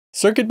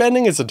Circuit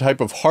bending is a type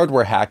of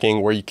hardware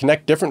hacking where you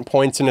connect different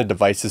points in a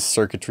device's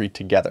circuitry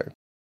together. It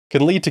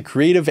can lead to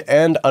creative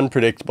and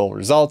unpredictable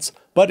results,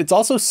 but it's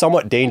also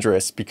somewhat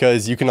dangerous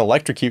because you can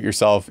electrocute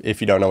yourself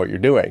if you don't know what you're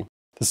doing.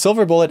 The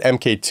Silver Bullet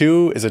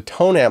MK2 is a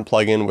tone amp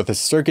plugin with a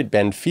circuit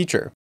bend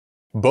feature.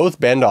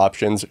 Both bend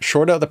options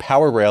short out the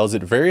power rails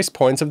at various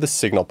points of the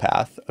signal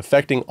path,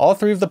 affecting all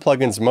three of the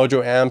plugin's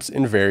MOJO amps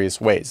in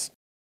various ways.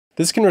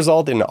 This can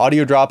result in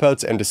audio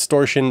dropouts and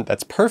distortion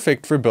that's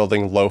perfect for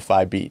building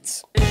lo-fi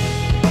beats.